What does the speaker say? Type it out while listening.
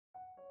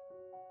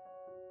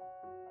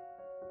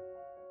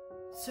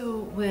So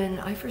when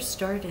I first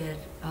started,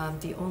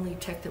 the only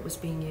tech that was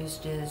being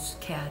used is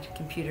CAD,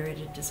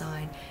 computer-aided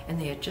design,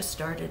 and they had just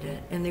started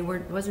it, and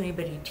wasn't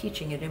anybody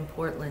teaching it in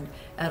Portland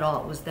at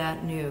all. It was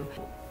that new.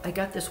 I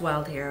got this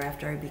wild hair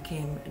after I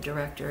became a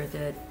director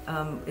that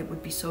it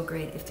would be so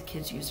great if the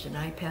kids used an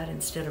iPad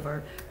instead of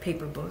our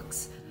paper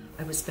books.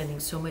 I was spending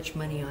so much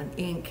money on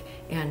ink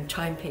and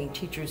time paying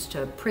teachers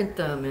to print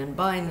them and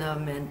bind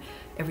them, and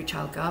every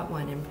child got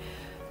one. And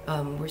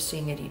we're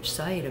seeing at each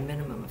site a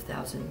minimum of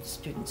 1,000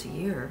 students a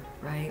year,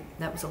 right?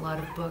 That was a lot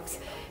of books.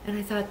 And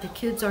I thought the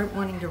kids aren't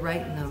wanting to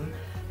write in them.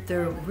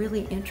 They're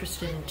really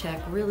interested in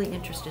tech, really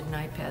interested in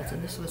iPads,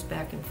 and this was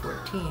back in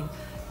 14.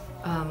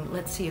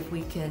 Let's see if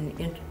we can,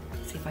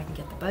 see if I can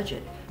get the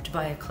budget to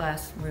buy a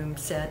classroom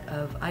set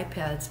of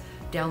iPads,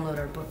 download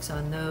our books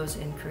on those,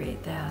 and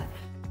create that.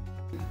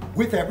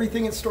 With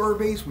everything at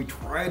STARBASE, we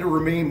try to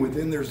remain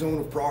within their zone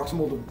of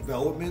proximal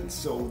development,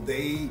 so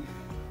they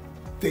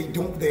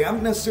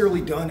haven't necessarily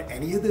done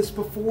any of this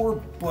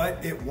before,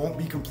 but it won't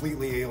be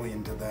completely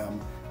alien to them.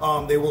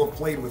 They will have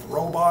played with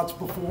robots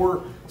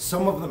before.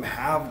 Some of them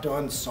have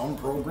done some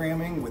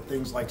programming with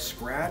things like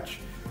Scratch,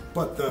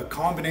 but the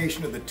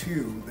combination of the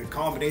two, the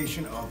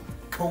combination of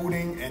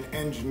coding and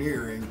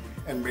engineering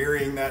and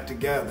marrying that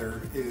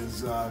together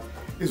is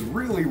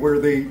really where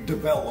they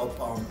develop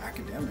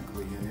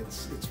academically, and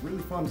it's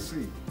really fun to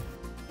see.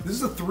 This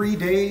is a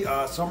 3-day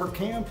summer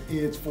camp.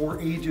 It's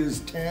for ages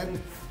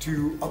 10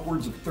 to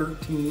upwards of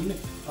 13,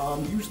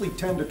 usually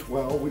 10 to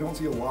 12. We don't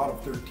see a lot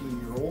of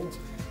 13-year-olds.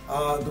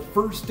 The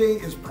first day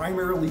is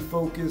primarily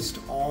focused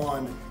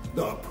on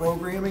the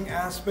programming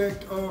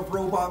aspect of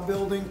robot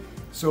building.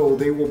 So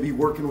they will be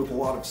working with a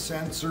lot of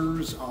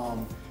sensors,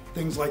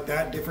 things like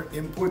that, different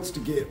inputs to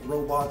get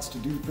robots to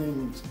do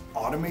things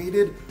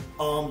automated.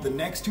 The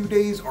next 2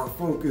 days are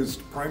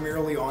focused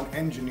primarily on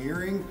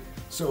engineering.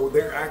 So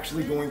they're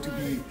actually going to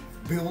be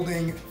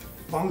building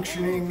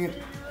functioning,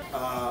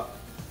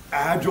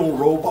 agile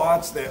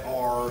robots that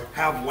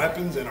have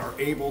weapons and are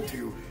able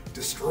to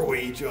destroy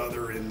each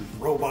other in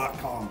robot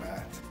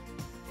combat.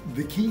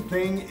 The key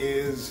thing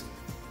is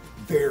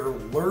they're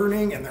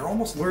learning, and they're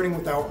almost learning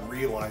without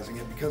realizing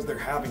it because they're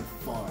having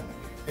fun.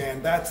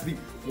 And that's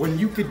when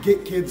you could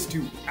get kids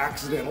to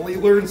accidentally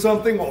learn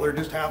something while they're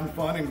just having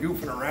fun and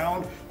goofing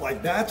around,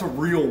 like that's a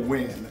real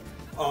win.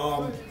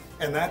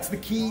 And that's the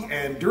key,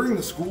 and during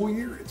the school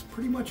year, it's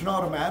pretty much an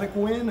automatic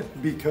win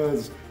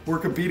because we're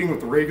competing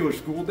with the regular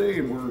school day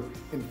and we're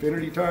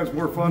infinity times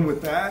more fun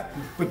with that.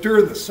 But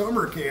during the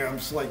summer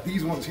camps, like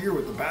these ones here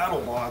with the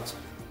BattleBots,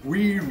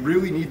 we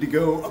really need to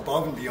go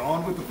above and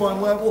beyond with the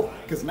fun level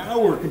because now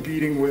we're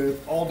competing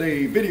with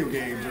all-day video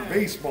games or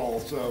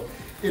baseball. So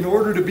in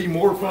order to be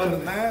more fun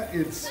than that,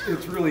 it's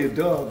really a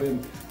dub.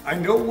 And I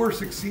know we're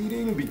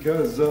succeeding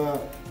because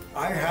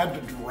I had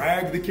to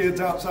drag the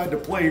kids outside to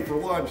play for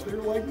lunch. They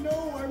were like,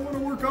 no, I want to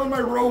work on my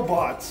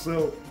robots.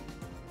 So,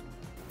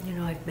 you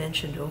know, I've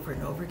mentioned over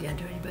and over again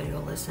to anybody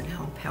who'll listen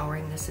how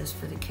empowering this is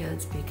for the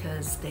kids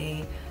because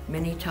they,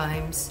 many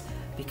times,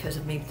 because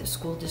of maybe the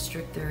school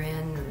district they're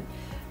in,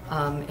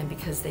 and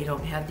because they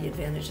don't have the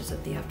advantages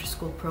of the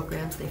after-school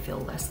programs, they feel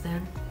less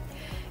than.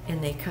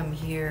 And they come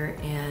here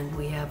and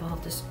we have all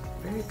this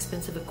very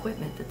expensive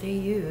equipment that they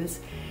use.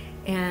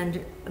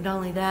 And not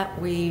only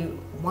that, we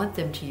want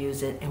them to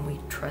use it and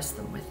we trust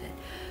them with it.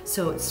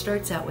 So it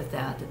starts out with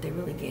that they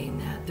really gain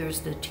that.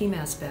 There's the team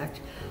aspect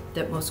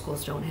that most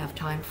schools don't have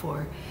time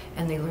for,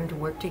 and they learn to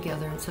work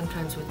together, and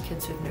sometimes with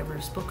kids who've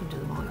never spoken to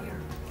them all year.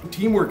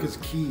 Teamwork is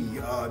key.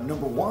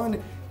 Number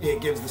one,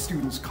 it gives the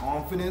students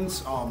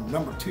confidence.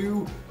 Number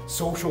two,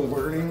 social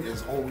learning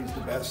is always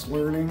the best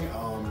learning.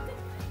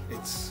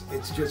 It's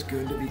just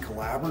good to be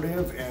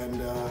collaborative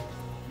and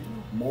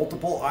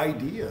multiple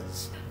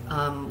ideas.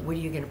 What are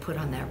you going to put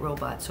on that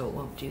robot so it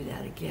won't do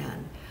that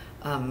again?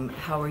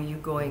 How are you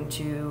going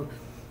to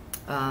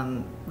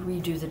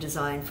redo the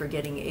design for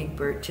getting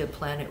Egbert to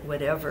planet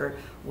whatever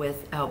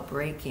without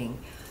breaking?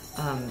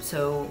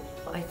 So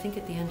I think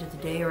at the end of the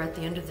day, or at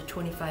the end of the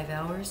 25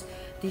 hours,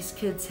 these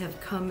kids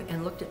have come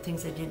and looked at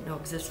things they didn't know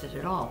existed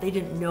at all. They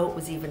didn't know it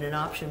was even an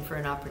option for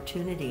an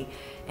opportunity.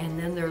 And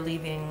then they're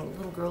leaving,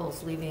 little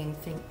girls leaving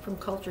from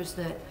cultures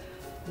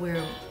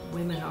where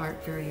women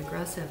aren't very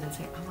aggressive and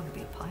say, I want to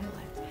be a pilot.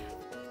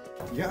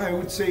 Yeah, I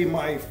would say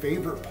my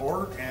favorite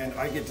part, and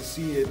I get to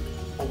see it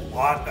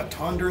a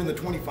ton during the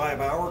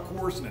 25-hour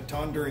course and a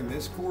ton during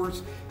this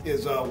course,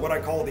 is what I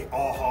call the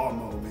aha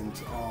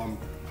moment.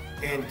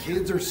 And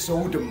kids are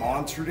so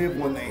demonstrative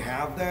when they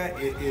have that.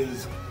 It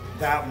is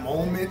that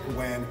moment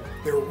when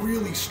they're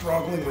really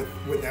struggling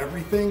with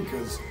everything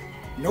because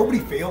nobody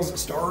fails at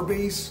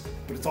STARBASE,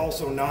 but it's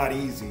also not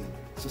easy.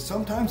 So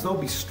sometimes they'll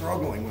be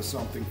struggling with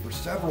something for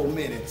several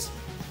minutes,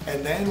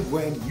 and then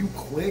when you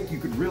click, you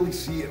could really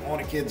see it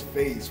on a kid's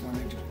face when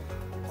they just,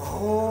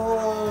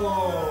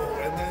 oh,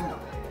 and then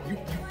you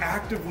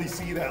actively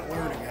see that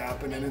learning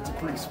happen, and it's a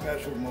pretty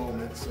special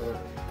moment. So,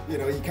 you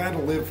know, you kind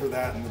of live for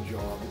that in the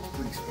job. It's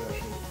pretty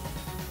special.